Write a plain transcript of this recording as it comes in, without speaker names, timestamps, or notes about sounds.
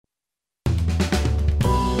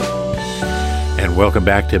And welcome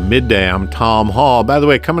back to Midday. I'm Tom Hall. By the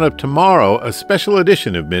way, coming up tomorrow, a special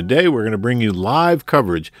edition of Midday. We're going to bring you live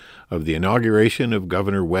coverage of the inauguration of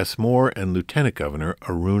Governor Wes Moore and Lieutenant Governor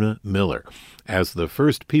Aruna Miller as the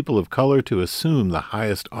first people of color to assume the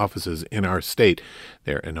highest offices in our state.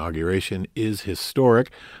 Their inauguration is historic.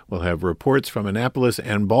 We'll have reports from Annapolis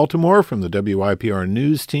and Baltimore from the WYPR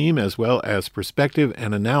News team, as well as perspective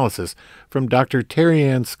and analysis from Dr. Terry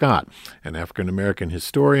Ann Scott, an African-American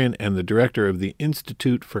historian and the director of the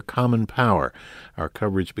Institute for Common Power. Our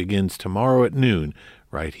coverage begins tomorrow at noon,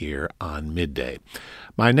 right here on Midday.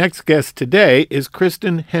 My next guest today is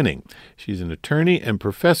Kristen Henning. She's an attorney and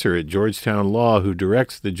professor at Georgetown Law who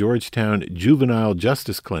directs the Georgetown Juvenile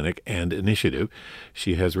Justice Clinic and Initiative.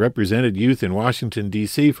 She has represented youth in Washington,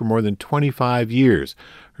 D.C. for more than 25 years.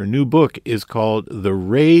 Her new book is called The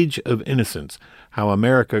Rage of Innocence: How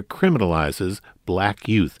America Criminalizes Black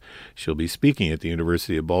Youth. She'll be speaking at the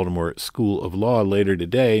University of Baltimore School of Law later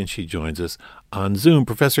today, and she joins us on Zoom.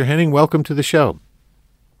 Professor Henning, welcome to the show.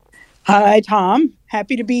 Hi, Tom.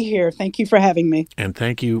 Happy to be here. Thank you for having me. And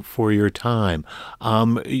thank you for your time.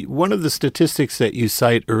 One of the statistics that you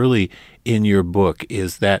cite early in your book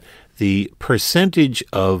is that the percentage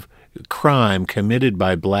of crime committed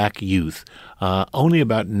by black youth, only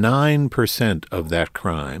about 9% of that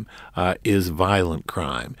crime is violent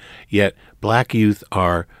crime. Yet black youth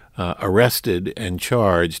are arrested and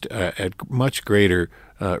charged at much greater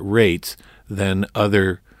rates than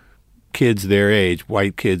other kids their age,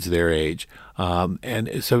 white kids their age.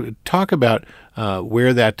 And so talk about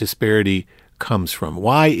where that disparity comes from.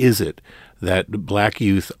 Why is it that black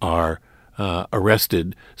youth are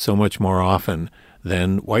arrested so much more often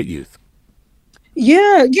than white youth?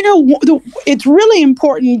 Yeah, it's really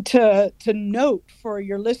important to note for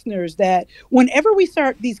your listeners that whenever we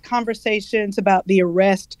start these conversations about the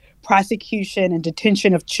arrest, prosecution, and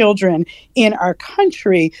detention of children in our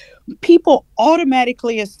country, people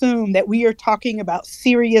automatically assume that we are talking about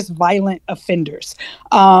serious violent offenders,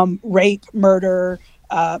 rape, murder,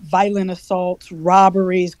 violent assaults,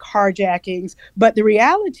 robberies, carjackings. But the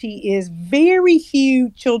reality is very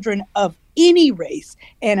few children of any race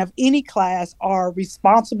and of any class are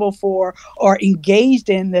responsible for or engaged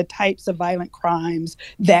in the types of violent crimes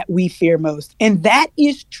that we fear most. And that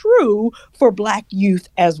is true for Black youth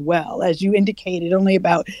as well. As you indicated, only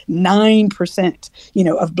about 9%,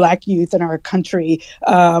 of Black youth in our country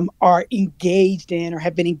are engaged in or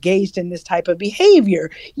have been engaged in this type of behavior.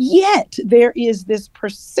 Yet there is this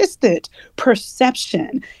persistent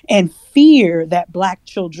perception and fear that Black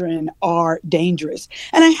children are dangerous.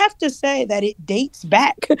 And I have to say that it dates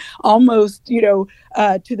back almost, to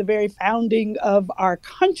the very founding of our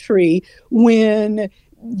country, when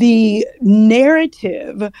the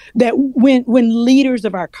narrative that when leaders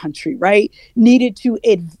of our country, right, needed to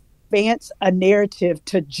advance a narrative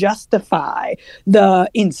to justify the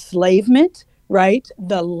enslavement, right,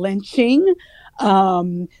 the lynching,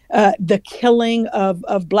 the killing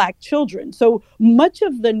of Black children. So much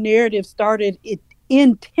of the narrative started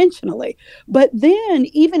intentionally. But then,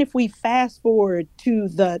 even if we fast forward to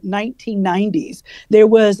the 1990s, there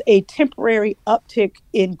was a temporary uptick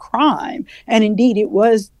in crime. And indeed, it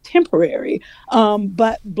was temporary.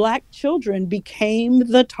 But Black children became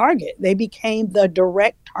the target. They became the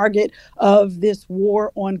direct target of this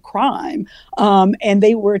war on crime. And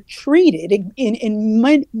they were treated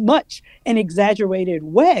in much an exaggerated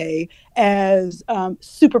way as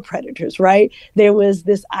super predators, right? There was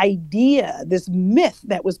this idea, this myth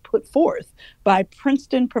that was put forth by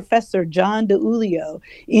Princeton professor John DiIulio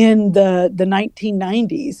in the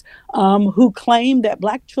 1990s, who claimed that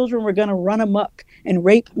Black children were going to run amok and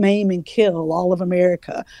rape, maim, and kill all of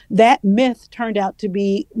America. That myth turned out to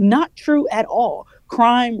be not true at all.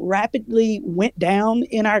 Crime rapidly went down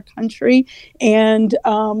in our country. And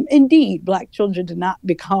indeed, Black children did not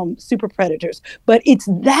become super predators. But it's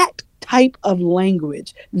that type of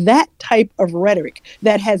language, that type of rhetoric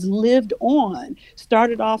that has lived on,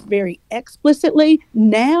 started off very explicitly.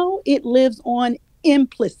 Now it lives on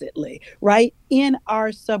implicitly, right, in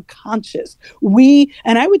our subconscious.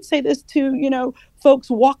 And I would say this to,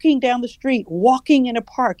 folks walking down the street, walking in a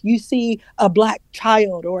park, you see a Black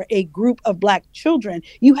child or a group of Black children,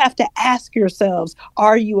 you have to ask yourselves,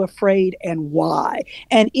 are you afraid and why?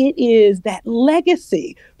 And it is that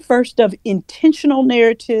legacy, first of intentional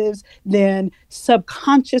narratives, then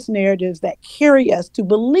subconscious narratives that carry us to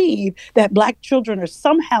believe that Black children are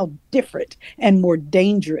somehow different and more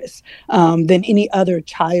dangerous than any other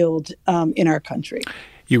child in our country.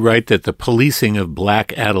 You write that the policing of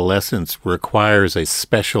Black adolescents requires a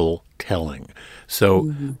special telling.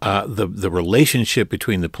 So the relationship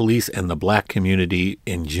between the police and the black community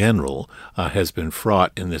in general has been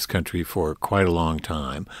fraught in this country for quite a long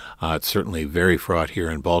time. It's certainly very fraught here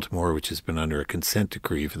in Baltimore, which has been under a consent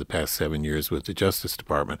decree for the past 7 years with the Justice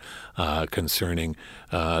Department concerning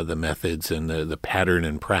the methods and the pattern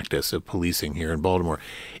and practice of policing here in Baltimore.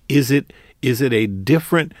 Is it a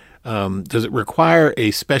different does it require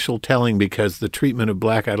a special telling because the treatment of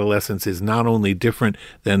black adolescents is not only different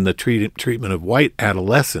than the treatment of white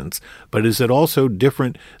adolescents, but is it also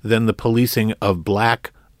different than the policing of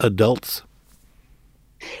black adults?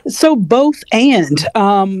 So both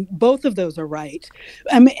both of those are right.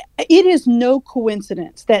 I mean, it is no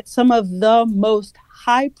coincidence that some of the most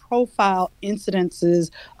high-profile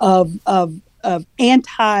incidences of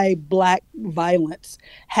anti-Black violence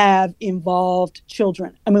have involved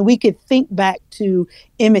children. I mean, we could think back to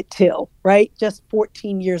Emmett Till, right? Just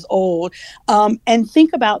 14 years old, and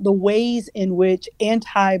think about the ways in which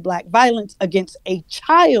anti-Black violence against a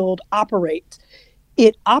child operates.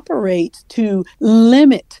 It operates to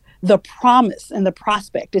limit the promise and the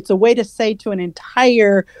prospect. It's a way to say to an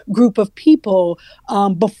entire group of people,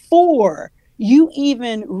 before you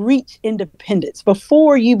even reach independence,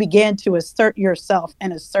 before you begin to assert yourself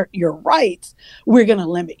and assert your rights, we're going to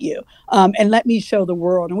limit you. And let me show the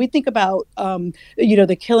world. And we think about,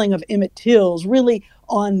 the killing of Emmett Till's really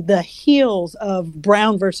on the heels of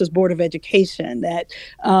Brown versus Board of Education that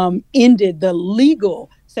ended the legal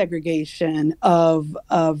segregation of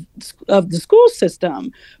the school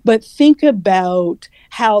system. But think about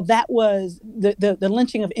how that was the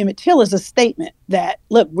lynching of Emmett Till is a statement that,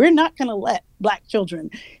 look, we're not going to let Black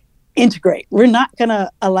children integrate. We're not going to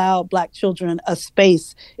allow Black children a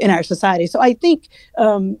space in our society. So I think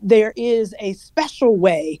there is a special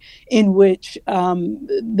way in which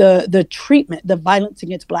the treatment, the violence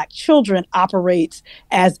against Black children operates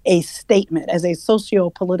as a statement, as a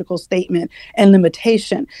socio-political statement and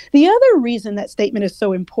limitation. The other reason that statement is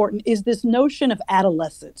so important is this notion of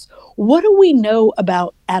adolescence. What do we know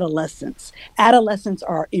about adolescents? Adolescents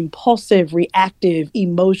are impulsive, reactive,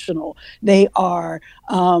 emotional. They are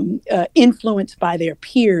influenced by their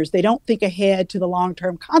peers. They don't think ahead to the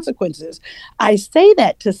long-term consequences. I say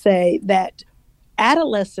that to say that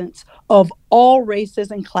adolescents of all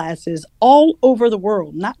races and classes all over the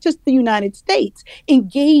world, not just the United States,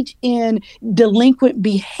 engage in delinquent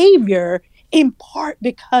behavior in part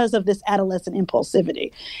because of this adolescent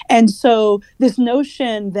impulsivity. And so this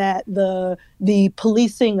notion that the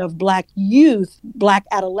policing of Black youth, Black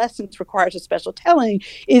adolescents requires a special telling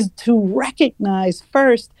is to recognize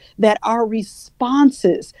first that our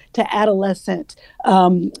responses to adolescent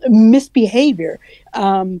misbehavior,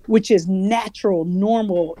 which is natural,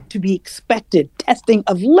 normal, to be expected, testing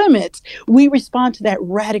of limits, we respond to that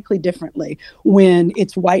radically differently when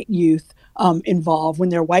it's white youth involved, when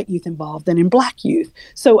there are white youth involved, than in Black youth.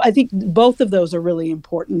 So I think both of those are really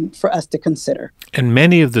important for us to consider. And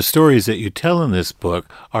many of the stories that you tell in this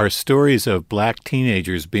book are stories of Black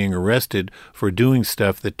teenagers being arrested for doing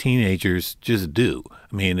stuff that teenagers just do.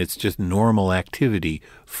 I mean, it's just normal activity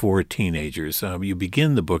for teenagers. You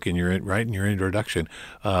begin the book right in your introduction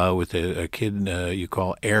with a kid you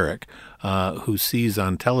call Eric, who sees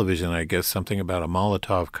on television, I guess, something about a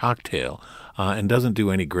Molotov cocktail. And doesn't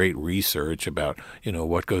do any great research about,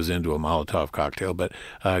 what goes into a Molotov cocktail, but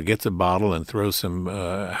gets a bottle and throws some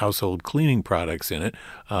household cleaning products in it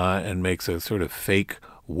and makes a sort of fake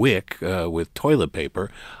wick with toilet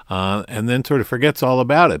paper and then sort of forgets all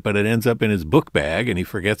about it. But it ends up in his book bag and he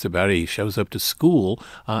forgets about it. He shows up to school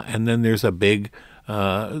and then there's a big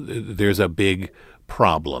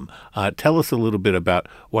problem. Tell us a little bit about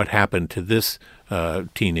what happened to this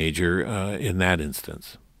teenager in that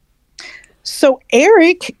instance. So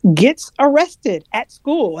Eric gets arrested at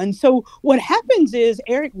school. And so what happens is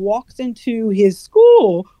Eric walks into his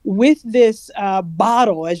school with this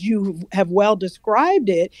bottle, as you have well described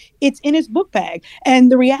it. It's in his book bag.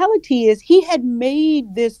 And the reality is he had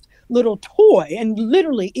made this little toy, and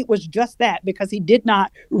literally it was just that, because he did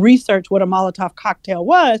not research what a Molotov cocktail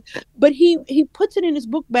was, but he puts it in his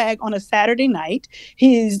book bag on a Saturday night.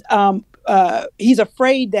 He's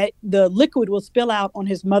afraid that the liquid will spill out on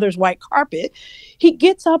his mother's white carpet. He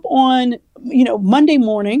gets up on, Monday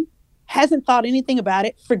morning, hasn't thought anything about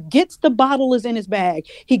it, forgets the bottle is in his bag.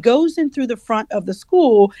 He goes in through the front of the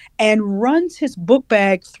school and runs his book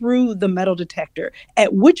bag through the metal detector,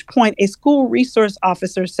 at which point a school resource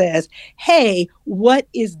officer says, "Hey, what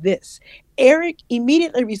is this?" Eric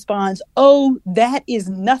immediately responds, "Oh, that is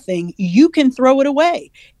nothing. You can throw it away."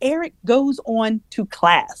 Eric goes on to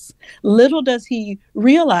class. Little does he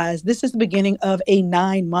realize this is the beginning of a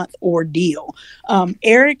 9-month ordeal.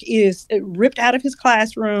 Eric is ripped out of his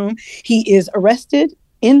classroom. He is arrested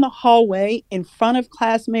in the hallway, in front of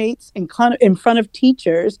classmates, in front of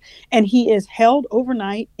teachers, and he is held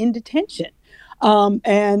overnight in detention.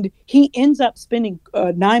 And he ends up spending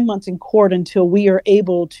 9 months in court until we are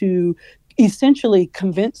able to essentially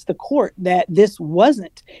convince the court that this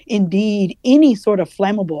wasn't indeed any sort of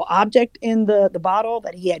flammable object in the bottle,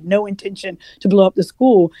 that he had no intention to blow up the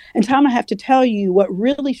school. And Tom, I have to tell you, what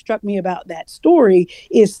really struck me about that story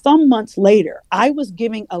is some months later, I was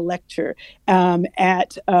giving a lecture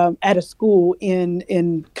at a school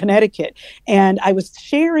in Connecticut, and I was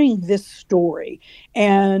sharing this story.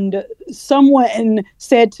 And someone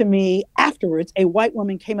said to me afterwards, a white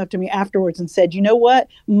woman came up to me afterwards and said, "You know what?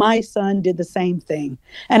 My son did the same thing."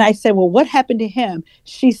 And I said, "Well, what happened to him?"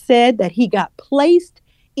 She said that he got placed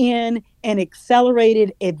in an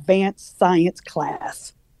accelerated advanced science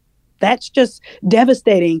class. That's just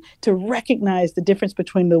devastating, to recognize the difference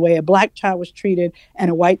between the way a Black child was treated and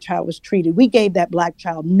a white child was treated. We gave that Black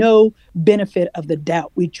child no benefit of the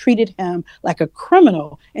doubt. We treated him like a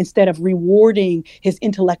criminal instead of rewarding his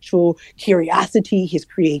intellectual curiosity, his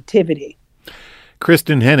creativity.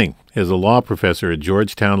 Kristen Henning is a law professor at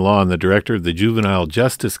Georgetown Law and the director of the Juvenile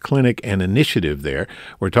Justice Clinic and Initiative there.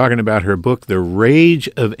 We're talking about her book, The Rage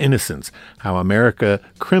of Innocence, How America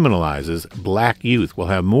Criminalizes Black Youth. We'll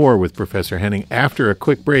have more with Professor Henning after a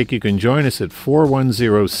quick break. You can join us at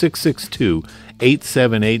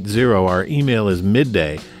 410-662-8780. Our email is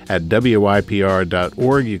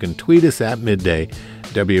midday@wypr.org. You can tweet us at midday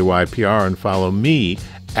WYPR and follow me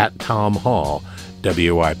at Tom Hall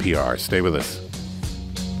WYPR. Stay with us.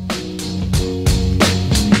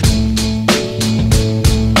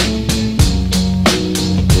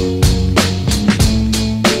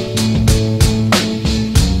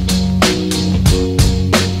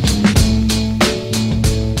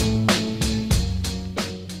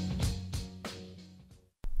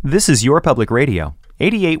 This is Your Public Radio,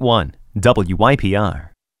 88.1 WYPR.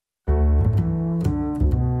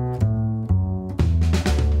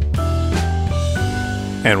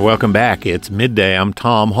 And welcome back. It's midday. I'm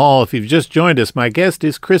Tom Hall. If you've just joined us, my guest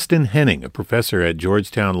is Kristen Henning, a professor at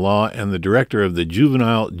Georgetown Law and the director of the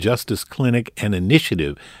Juvenile Justice Clinic and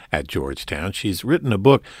Initiative at Georgetown. She's written a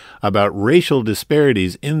book about racial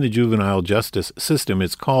disparities in the juvenile justice system.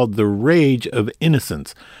 It's called The Rage of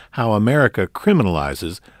Innocence: How America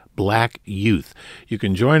Criminalizes Black Youth. You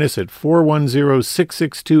can join us at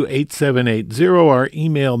 410-662-8780. Our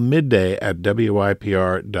email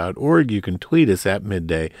midday@wypr.org. You can tweet us at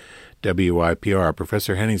midday WYPR.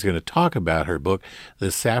 Professor Henning's going to talk about her book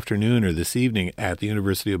this afternoon or this evening at the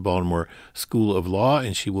University of Baltimore School of Law,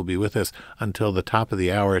 and she will be with us until the top of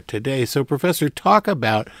the hour today. So, Professor, talk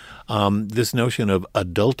about this notion of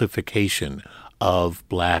adultification of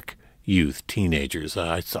Black youth, teenagers.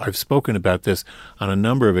 I've spoken about this on a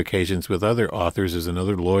number of occasions with other authors. There's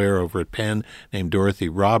another lawyer over at Penn named Dorothy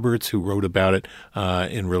Roberts who wrote about it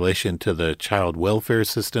in relation to the child welfare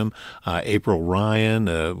system. April Ryan,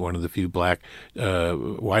 one of the few Black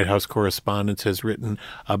White House correspondents, has written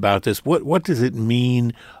about this. What does it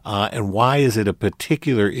mean, and why is it a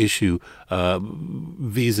particular issue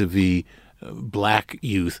vis-a-vis Black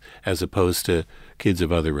youth as opposed to kids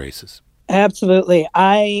of other races? Absolutely.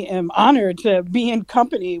 I am honored to be in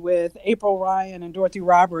company with April Ryan and Dorothy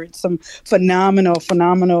Roberts, some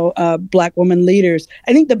phenomenal Black women leaders.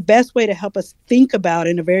 I think the best way to help us think about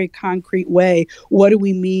in a very concrete way, what do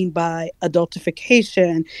we mean by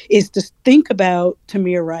adultification, is to think about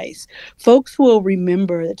Tamir Rice. Folks will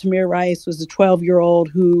remember that Tamir Rice was a 12-year-old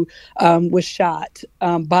who was shot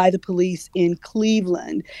by the police in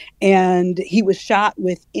Cleveland, and he was shot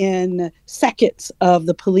within seconds of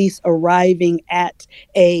the police arriving at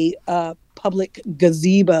a public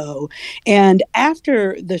gazebo. And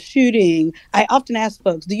after the shooting, I often ask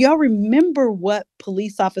folks, do y'all remember what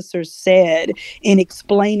police officers said in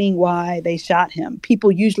explaining why they shot him?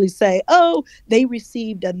 People usually say, oh, they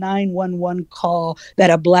received a 911 call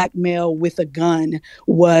that a Black male with a gun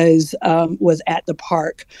was at the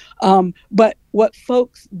park. But what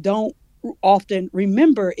folks don't often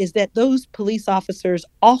remember is that those police officers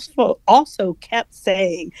also kept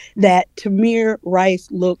saying that Tamir Rice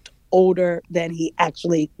looked older than he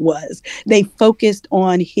actually was. They focused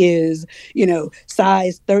on his,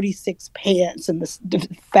 size 36 pants and the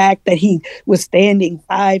fact that he was standing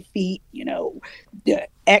 5 feet,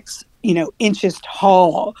 X inches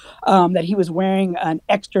tall, that he was wearing an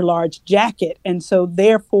extra large jacket. And so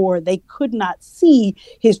therefore they could not see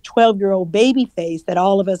his 12-year-old baby face that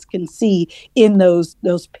all of us can see in those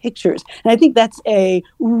pictures. And I think that's a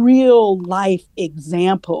real life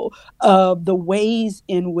example of the ways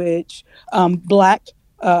in which Black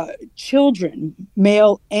children,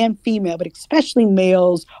 male and female, but especially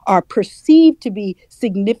males, are perceived to be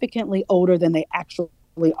significantly older than they actually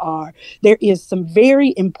are. There is some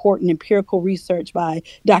very important empirical research by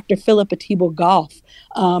Dr. Philip Atiba-Goff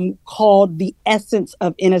called The Essence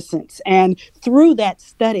of Innocence. And through that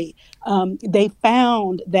study, they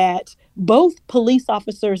found that both police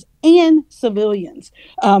officers and civilians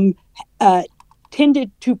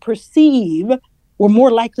tended to perceive, were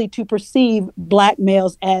more likely to perceive Black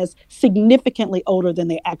males as significantly older than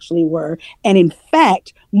they actually were. And in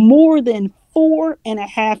fact, more than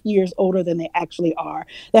 4.5 years older than they actually are.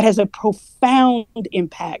 That has a profound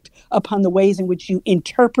impact upon the ways in which you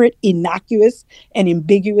interpret innocuous and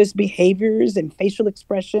ambiguous behaviors and facial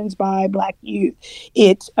expressions by Black youth.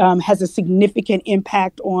 It has a significant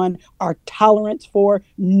impact on our tolerance for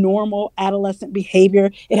normal adolescent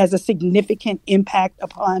behavior. It has a significant impact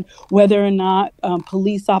upon whether or not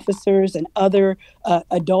police officers and other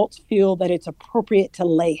adults feel that it's appropriate to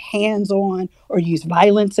lay hands on or use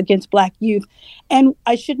violence against Black youth. And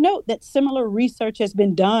I should note that similar research has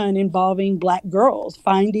been done involving Black girls,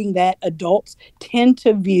 finding that adults tend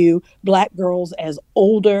to view Black girls as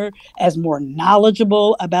older, as more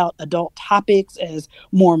knowledgeable about adult topics, as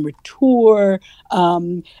more mature,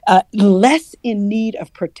 less in need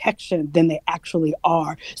of protection than they actually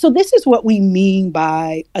are. So this is what we mean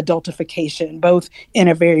by adultification, both in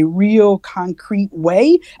a very real, concrete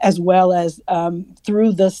way, as well as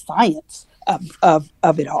through the science of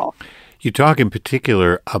it all. You talk in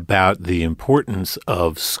particular about the importance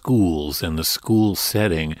of schools and the school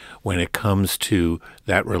setting when it comes to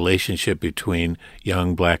that relationship between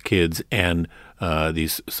young Black kids and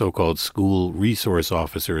these so-called school resource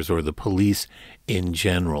officers or the police in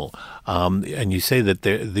general. And you say that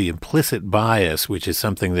the implicit bias, which is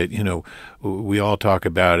something that, we all talk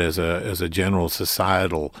about as a general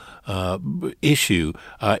societal issue,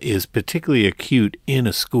 is particularly acute in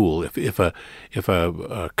a school. If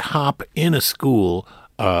a cop in a school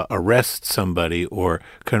arrests somebody or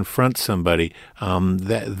confronts somebody,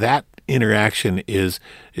 that interaction is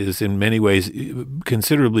in many ways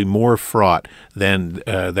considerably more fraught than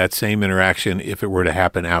that same interaction if it were to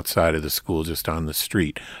happen outside of the school, just on the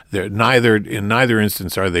street. In neither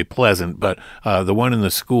instance are they pleasant, but the one in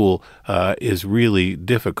the school is really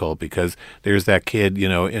difficult because there's that kid,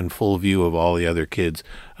 in full view of all the other kids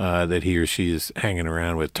that he or she is hanging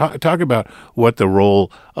around with. Talk about what the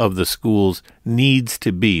role of the schools needs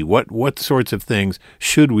to be. What sorts of things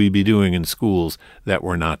should we be doing in schools that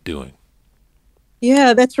we're not doing?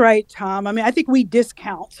 Yeah, that's right, Tom. I mean, I think we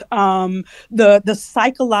discount the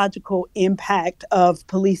psychological impact of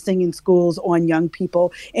policing in schools on young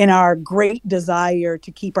people. In our great desire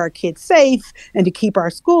to keep our kids safe and to keep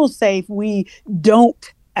our schools safe, we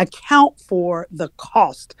don't account for the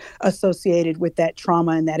cost associated with that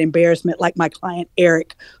trauma and that embarrassment, like my client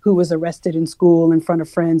Eric, who was arrested in school in front of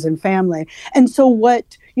friends and family. And so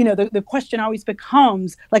the question always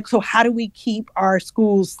becomes so how do we keep our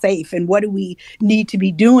schools safe and what do we need to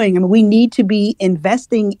be doing? I mean, we need to be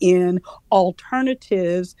investing in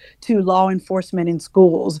alternatives to law enforcement in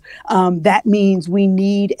schools. That means we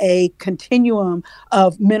need a continuum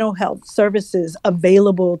of mental health services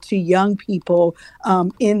available to young people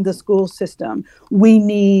in the school system. We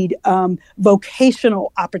need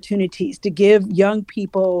vocational opportunities to give young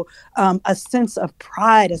people a sense of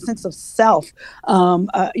pride, a sense of self,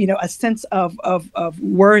 a sense of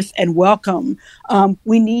worth and welcome.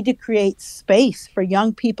 We need to create space for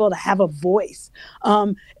young people to have a voice.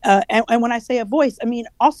 And when I say a voice, I mean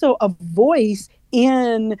also a voice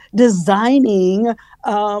in designing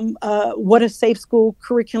what a safe school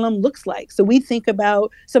curriculum looks like. So we think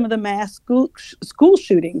about some of the mass school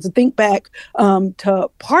shootings. Think back to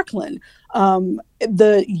Parkland.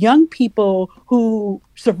 The young people who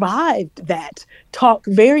survived that talk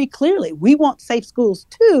very clearly. We want safe schools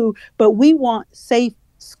too, but we want safe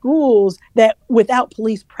schools that without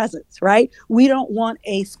police presence, right? We don't want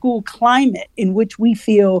a school climate in which we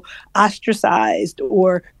feel ostracized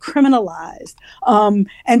or criminalized.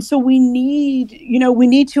 And so we need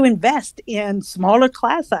to invest in smaller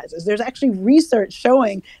class sizes. There's actually research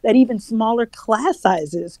showing that even smaller class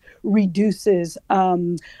sizes reduces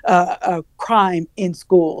crime in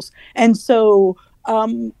schools. And so,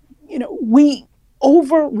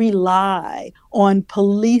 over rely on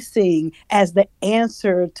policing as the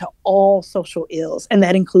answer to all social ills, and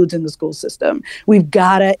that includes in the school system. We've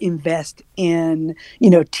got to invest in,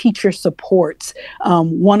 teacher supports,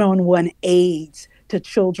 one-on-one aids to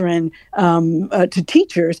children, to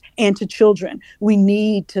teachers and to children. We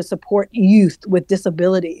need to support youth with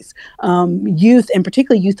disabilities. Youth, and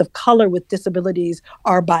particularly youth of color with disabilities,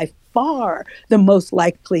 are by far the most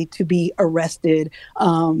likely to be arrested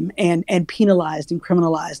and penalized and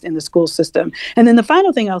criminalized in the school system. And then the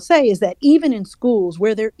final thing I'll say is that even in schools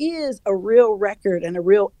where there is a real record and a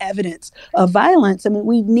real evidence of violence,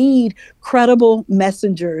 we need credible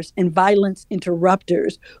messengers and violence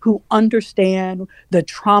interrupters who understand the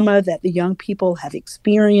trauma that the young people have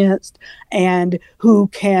experienced and who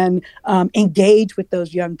can engage with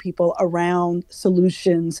those young people around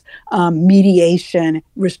solutions, mediation,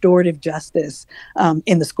 restorative justice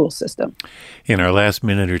in the school system. In our last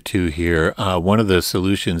minute or two here, one of the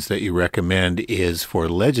solutions that you recommend is for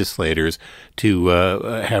legislators to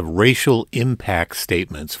have racial impact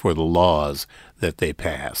statements for the laws that they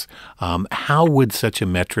pass. How would such a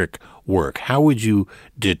metric work? How would you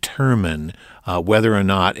determine whether or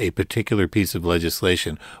not a particular piece of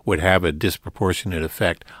legislation would have a disproportionate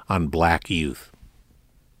effect on Black youth?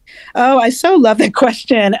 Oh, I so love that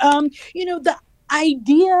question. The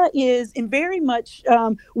idea is, in very much,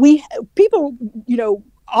 people,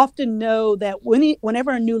 often know that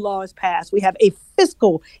whenever a new law is passed, we have a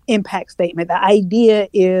fiscal impact statement. The idea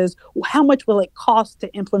is, how much will it cost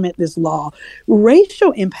to implement this law?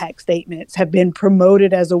 Racial impact statements have been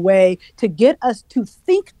promoted as a way to get us to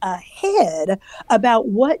think ahead about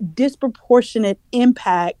what disproportionate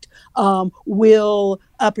impact will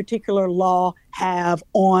a particular law have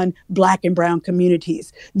on Black and brown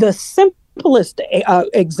communities. The simplest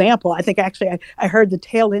example, I think actually I heard the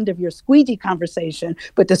tail end of your squeegee conversation,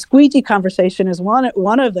 but the squeegee conversation is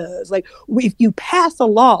one of those. Like, if you pass a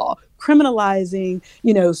law criminalizing,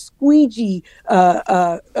 squeegee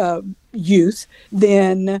use,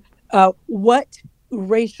 then what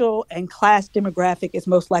racial and class demographic is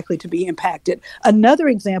most likely to be impacted? Another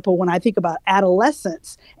example, when I think about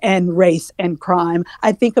adolescence and race and crime,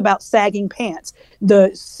 I think about sagging pants.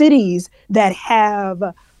 The cities that have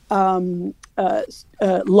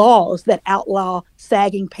laws that outlaw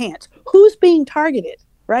sagging pants, who's being targeted?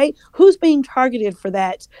 Right? Who's being targeted for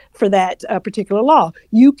that particular law?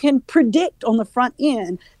 You can predict on the front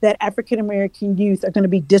end that African American youth are going to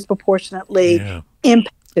be disproportionately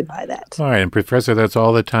impacted by that. All right, and Professor, that's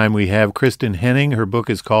all the time we have. Kristen Henning, her book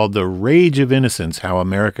is called The Rage of Innocence: How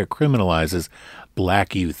America Criminalizes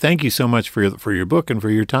Black Youth. Thank you so much for your book and for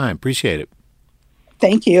your time. Appreciate it.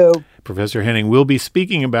 Thank you. Professor Henning will be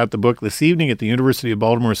speaking about the book this evening at the University of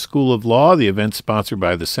Baltimore School of Law. The event's sponsored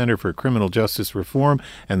by the Center for Criminal Justice Reform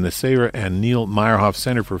and the Sarah and Neil Meyerhoff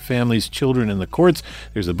Center for Families, Children, and the Courts.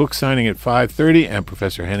 There's a book signing at 5:30, and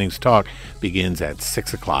Professor Henning's talk begins at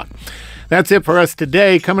 6 o'clock. That's it for us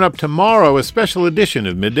today. Coming up tomorrow, a special edition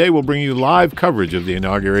of Midday will bring you live coverage of the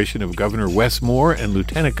inauguration of Governor Wes Moore and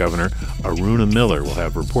Lieutenant Governor Aruna Miller. We'll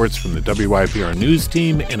have reports from the WYPR News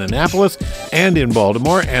team in Annapolis and in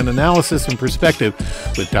Baltimore, and analysis and perspective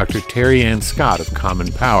with Dr. Terry Ann Scott of Common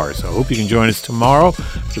Power. So I hope you can join us tomorrow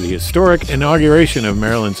for the historic inauguration of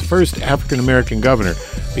Maryland's first African-American governor,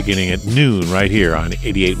 beginning at noon right here on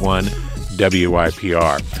 88.1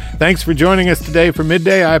 WYPR. Thanks for joining us today for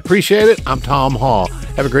Midday. I appreciate it. I'm Tom Hall.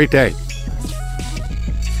 Have a great day.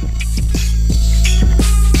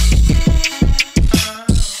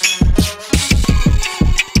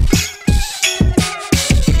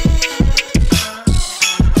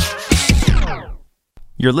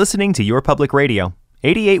 You're listening to Your Public Radio,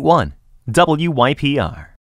 88.1 WYPR.